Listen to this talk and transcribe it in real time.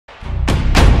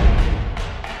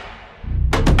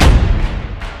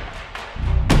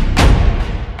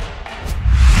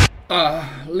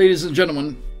Ladies and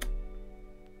gentlemen,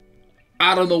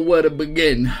 I don't know where to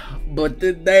begin, but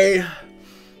today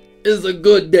is a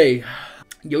good day.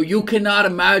 Yo, you cannot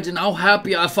imagine how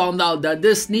happy I found out that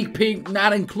this sneak peek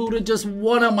not included just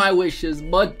one of my wishes,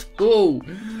 but two.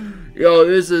 Yo,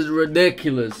 this is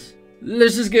ridiculous.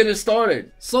 Let's just get it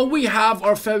started. So we have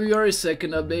our February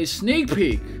 2nd update sneak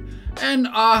peek. And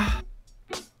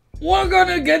we're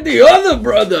gonna get the other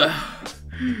brother.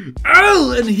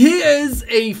 Oh, and he is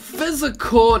a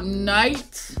physical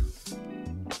knight.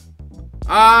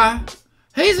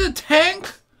 He's a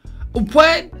tank.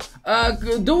 What?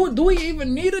 Do we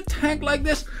even need a tank like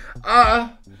this?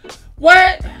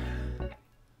 What?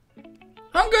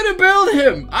 I'm gonna build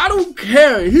him. I don't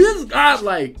care. He's got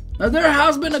like... Now, there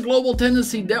has been a global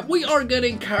tendency that we are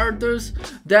getting characters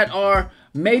that are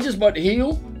mages but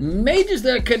heal. Mages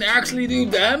that can actually do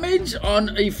damage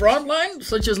on a front line,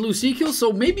 such as Lucicio.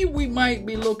 So maybe we might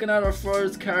be looking at our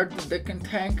first character that can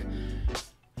tank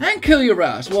and kill your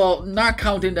ass. Well, not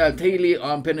counting that Haley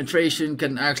on penetration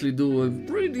can actually do a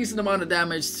pretty decent amount of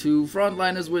damage to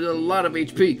frontliners with a lot of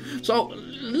HP. So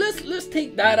let's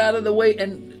take that out of the way,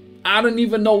 and I don't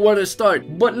even know where to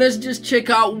start, but let's just check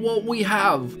out what we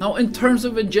have. Now, in terms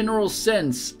of a general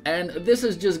sense, and this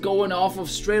is just going off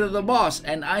of straight of the boss,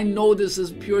 and I know this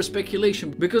is pure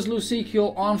speculation, because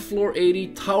Lucicio on floor 80,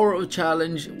 Tower of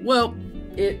Challenge, well,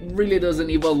 it really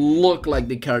doesn't even look like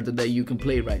the character that you can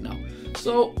play right now.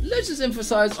 So let's just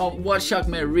emphasize on what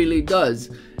Sekhmet really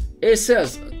does. It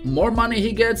says more money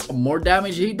he gets, more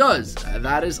damage he does.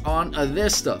 That is on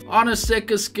this stuff. On a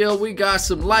second skill, we got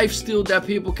some life steal that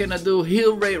people cannot do.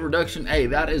 Heal rate reduction. Hey,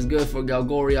 that is good for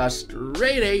Galgoria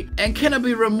straight 8. And cannot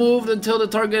be removed until the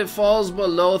target falls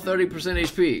below 30%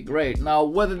 HP. Great. Now,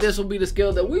 whether this will be the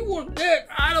skill that we will get,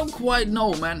 I don't quite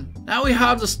know, man. Now we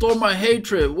have the Storm of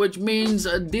Hatred, which means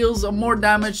deals more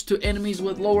damage to enemies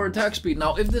with lower attack speed.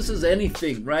 Now, if this is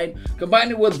anything, right?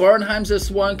 Combine it with Bernheim's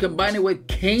S1, combine it with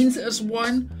Kane's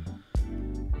S1,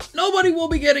 nobody will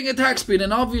be getting attack speed,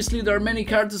 and obviously there are many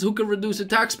characters who can reduce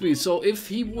attack speed, so if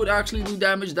he would actually do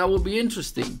damage, that would be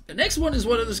interesting. The next one is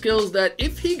one of the skills that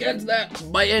if he gets that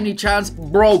by any chance,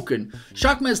 broken.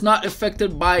 Sekhmet is not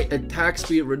affected by attack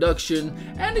speed reduction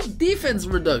and defense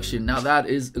reduction. Now that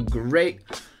is great.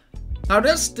 Now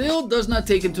that still does not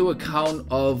take into account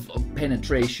of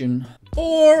penetration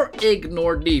or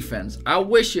ignore defense. I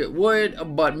wish it would,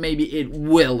 but maybe it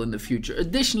will in the future.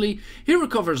 Additionally, he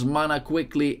recovers mana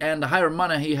quickly, and the higher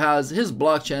mana he has, his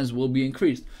block chance will be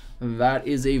increased. That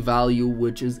is a value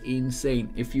which is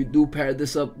insane. If you do pair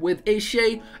this up with a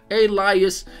Shay, a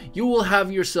Elias, you will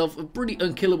have yourself a pretty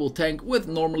unkillable tank with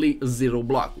normally 0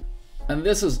 block. And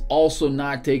this is also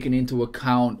not taking into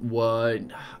account what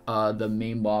the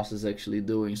main boss is actually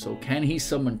doing. So can he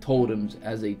summon totems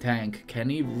as a tank? Can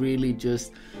he really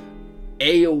just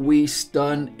AoE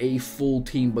stun a full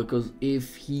team? Because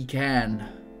if he can,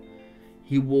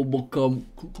 he will become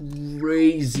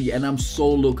crazy. And I'm so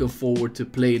looking forward to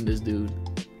playing this dude.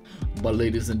 But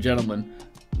ladies and gentlemen,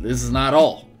 this is not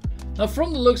all. Now,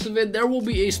 from the looks of it, there will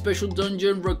be a special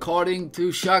dungeon according to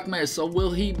Sekhmet. So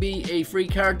will he be a free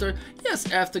character?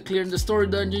 Yes, after clearing the story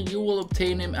dungeon, you will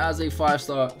obtain him as a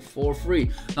 5-star for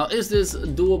free. Now, is this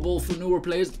doable for newer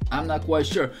players? I'm not quite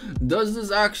sure. Does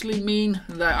this actually mean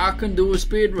that I can do a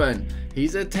speed run?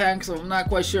 He's a tank, so I'm not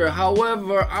quite sure.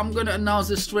 However, I'm gonna announce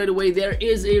this straight away. There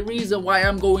is a reason why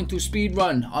I'm going to speed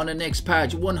run on the next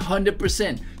patch,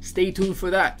 100%. Stay tuned for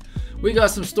that. We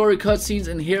got some story cutscenes,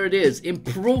 and here it is.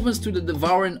 Improvements to the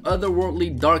Devouring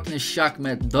Otherworldly Darkness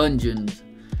Sekhmet dungeons.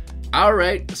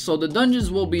 Alright, so the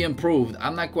dungeons will be improved.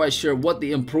 I'm not quite sure what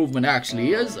the improvement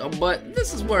actually is, but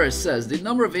this is where it says the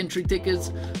number of entry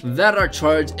tickets that are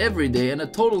charged every day and the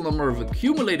total number of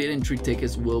accumulated entry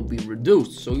tickets will be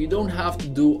reduced. So you don't have to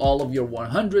do all of your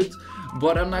 100s,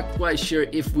 but I'm not quite sure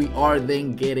if we are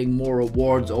then getting more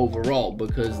rewards overall,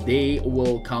 because they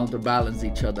will counterbalance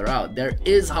each other out. There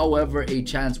is, however, a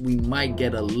chance we might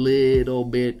get a little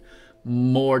bit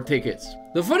more tickets.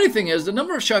 The funny thing is, the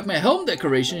number of Sekhmet helm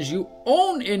decorations you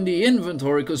own in the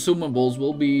inventory consumables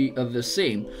will be the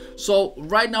same. So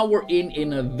right now we're in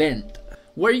an event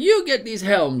where you get these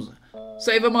helms.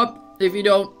 Save them up. If you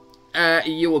don't,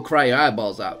 you will cry your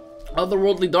eyeballs out.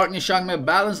 Otherworldly Darkness Sekhmet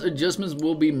balance adjustments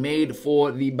will be made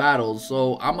for the battles,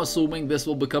 so I'm assuming this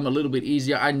will become a little bit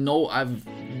easier. I know I've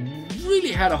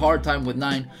really had a hard time with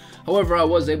 9. However, I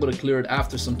was able to clear it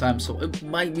after some time, so it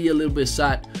might be a little bit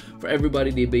sad for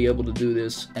everybody to be able to do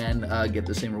this and get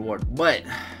the same reward. But,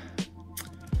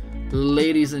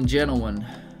 ladies and gentlemen,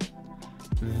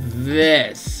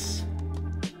 this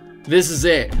is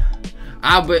it.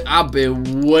 I've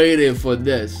been waiting for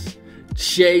this.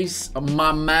 Chase,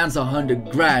 my man's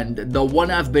 100 grand. The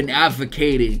one I've been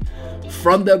advocating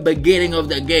from the beginning of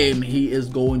the game. He is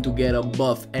going to get a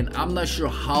buff, and I'm not sure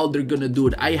how they're gonna do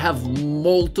it. I have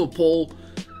multiple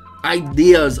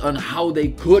ideas on how they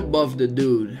could buff the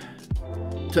dude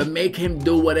to make him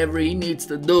do whatever he needs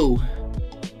to do.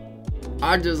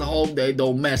 I just hope they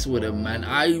don't mess with him, man.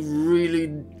 I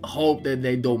really hope that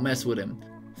they don't mess with him.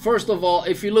 First of all,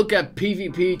 if you look at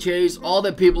PvP Chase, all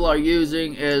that people are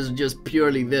using is just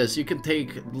purely this. You can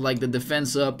take like the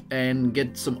defense up and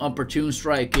get some opportune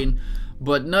striking,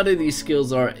 but none of these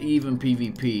skills are even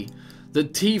PvP. The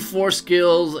T4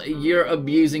 skills, you're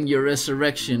abusing your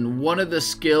resurrection. One of the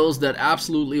skills that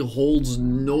absolutely holds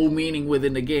no meaning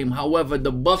within the game. However,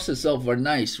 the buffs itself are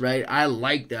nice, right? I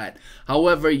like that.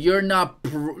 However, you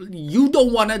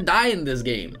don't want to die in this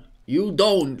game. You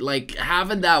don't. Like,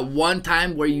 having that one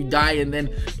time where you die and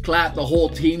then clap the whole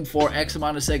team for X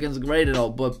amount of seconds, great and all,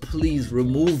 but please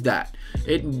remove that.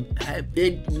 It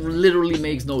literally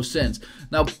makes no sense.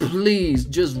 Now please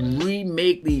just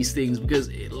remake these things, because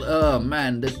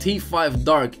man, the T5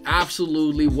 Dark,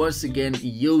 absolutely once again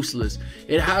useless.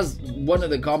 It has one of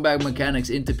the combat mechanics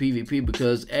into PvP,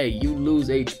 because hey, you lose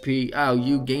HP,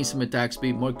 you gain some attack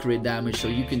speed, more crit damage, so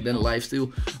you can then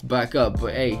lifesteal back up.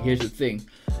 But hey, here's the thing,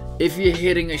 if you're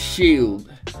hitting a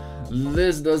shield,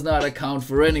 this does not account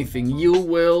for anything. You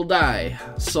will die.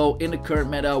 So in the current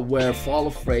meta where Fall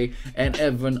of Frey and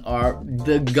Evan are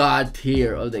the god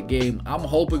tier of the game, I'm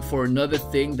hoping for another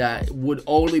thing that would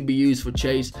only be used for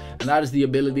Chase, and that is the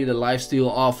ability to lifesteal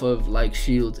off of like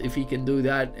shields. If he can do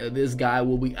that, this guy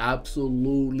will be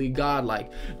absolutely godlike.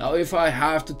 Now if I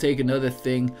have to take another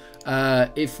thing,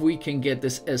 if we can get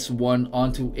this S1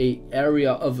 onto a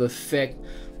area of effect,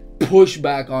 push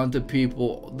back onto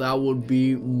people, that would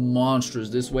be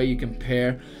monstrous. This way you can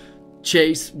pair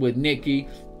Chase with Nikki,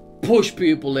 push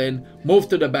people in, move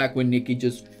to the back with Nikki,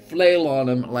 just flail on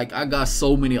him. Like, I got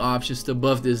so many options to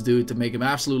buff this dude to make him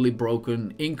absolutely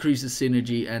broken, increase the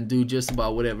synergy, and do just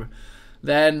about whatever.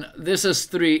 Then this is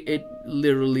 3, it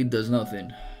literally does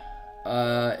nothing.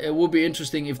 It would be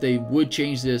interesting if they would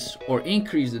change this or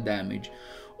increase the damage,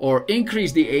 or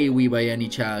increase the AoE by any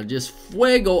chance, just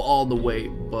fuego all the way.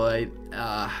 But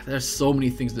there's so many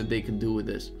things that they can do with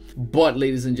this. But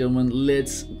ladies and gentlemen,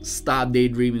 let's stop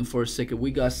daydreaming for a second.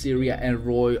 We got Syria and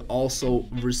Roy also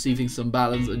receiving some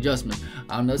balance adjustment.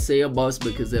 I'm not saying a bust,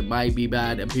 because it might be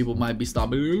bad and people might be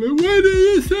stopping like, why did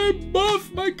you say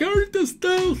buff? My character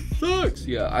still sucks.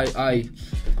 Yeah,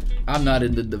 I'm not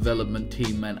in the development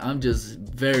team, man. I'm just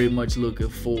very much looking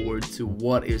forward to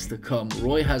what is to come.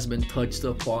 Roy has been touched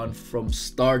upon from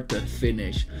start to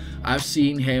finish. I've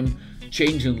seen him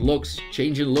changing looks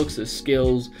as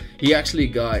skills. He actually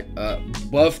got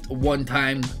buffed one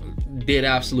time, did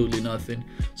absolutely nothing.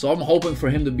 So I'm hoping for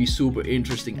him to be super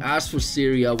interesting. As for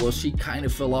Syria, well, she kind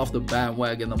of fell off the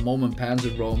bandwagon the moment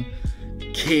Panzer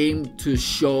came to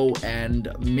show, and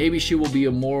maybe she will be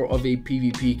more of a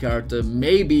PvP character.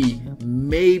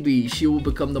 Maybe she will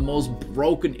become the most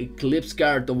broken Eclipse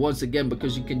character once again,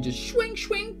 because you can just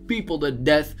swing people to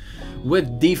death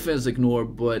with defense ignore.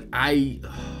 But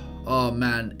oh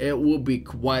man, it would be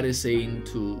quite insane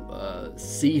to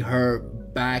see her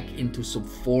back into some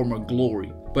former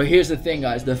glory. But here's the thing,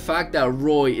 guys, the fact that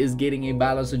Roy is getting a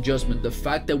balance adjustment, the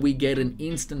fact that we get an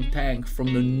instant tank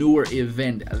from the newer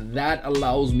event, that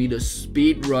allows me to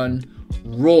speed run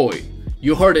Roy.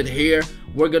 You heard it here.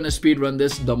 We're gonna speed run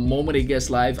this the moment it gets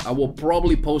live. I will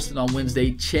probably post it on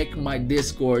Wednesday. Check my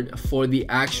Discord for the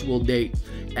actual date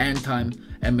and time,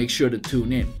 and make sure to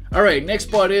tune in. All right, next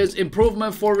part is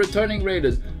improvement for returning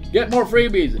raiders. Get more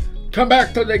freebies. Come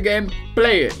back to the game,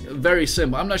 play it. Very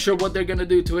simple. I'm not sure what they're gonna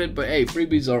do to it, but hey,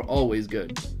 freebies are always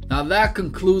good. Now that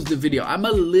concludes the video. I'm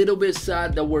a little bit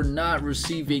sad that we're not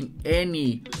receiving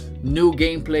any new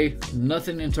gameplay,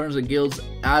 nothing in terms of guilds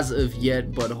as of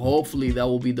yet, but hopefully that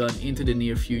will be done into the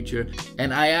near future.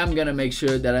 And I am gonna make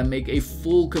sure that I make a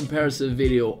full comparison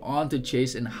video onto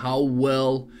Chase and how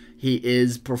well he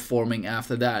is performing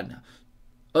after that,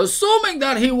 assuming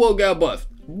that he will get buffed.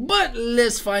 But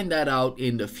let's find that out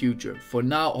in the future. For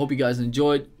now, hope you guys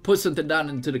enjoyed. Put something down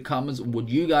into the comments what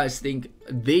you guys think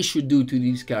they should do to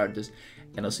these characters,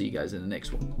 and I'll see you guys in the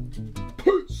next one.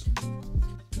 Peace.